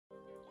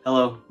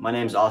Hello, my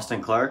name is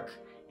Austin Clarke,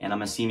 and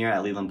I'm a senior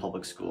at Leland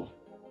Public School.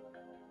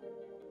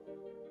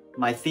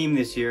 My theme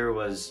this year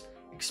was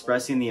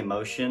expressing the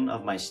emotion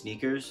of my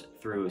sneakers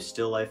through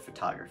still life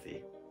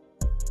photography.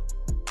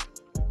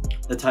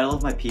 The title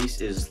of my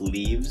piece is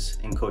Leaves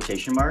in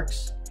quotation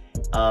marks,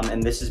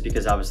 and this is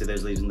because obviously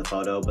there's leaves in the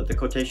photo, but the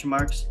quotation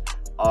marks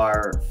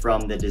are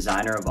from the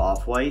designer of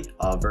Off-White,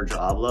 Virgil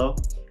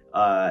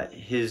Abloh.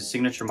 His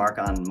signature mark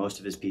on most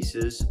of his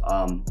pieces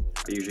are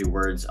usually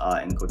words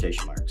in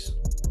quotation marks.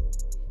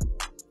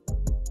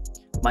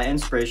 My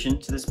inspiration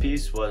to this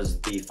piece was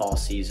the fall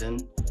season.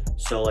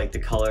 So like the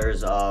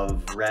colors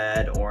of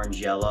red, orange,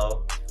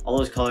 yellow, all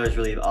those colors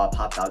really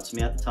popped out to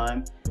me at the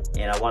time.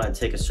 And I wanted to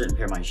take a certain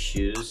pair of my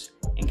shoes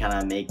and kind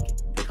of make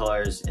the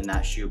colors in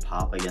that shoe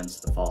pop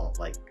against the fall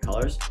like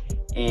colors.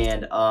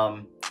 And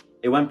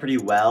it went pretty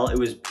well. It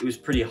was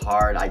pretty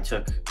hard. I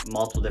took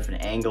multiple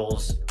different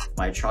angles,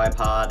 my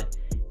tripod,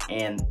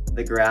 and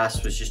the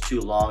grass was just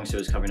too long, so it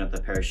was covering up the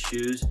pair of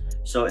shoes.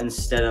 So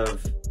instead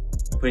of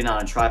putting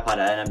on a tripod,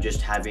 I ended up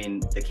just having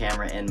the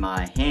camera in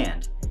my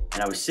hand.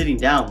 And I was sitting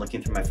down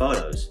looking through my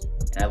photos,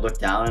 and I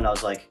looked down and I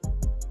was like,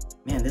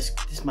 man, this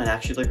might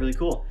actually look really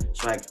cool.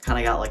 So I kind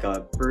of got like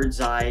a bird's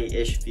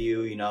eye-ish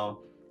view, you know,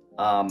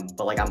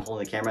 but like I'm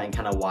holding the camera and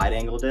kind of wide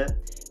angled it.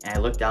 And I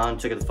looked down,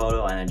 took the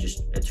photo, and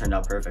it turned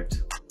out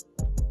perfect.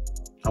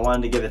 I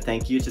wanted to give a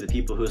thank you to the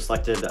people who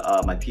selected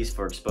my piece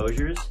for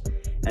exposures.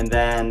 And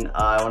then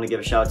I want to give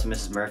a shout out to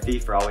Mrs. Murphy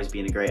for always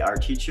being a great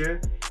art teacher.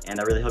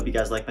 And I really hope you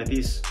guys like my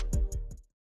piece.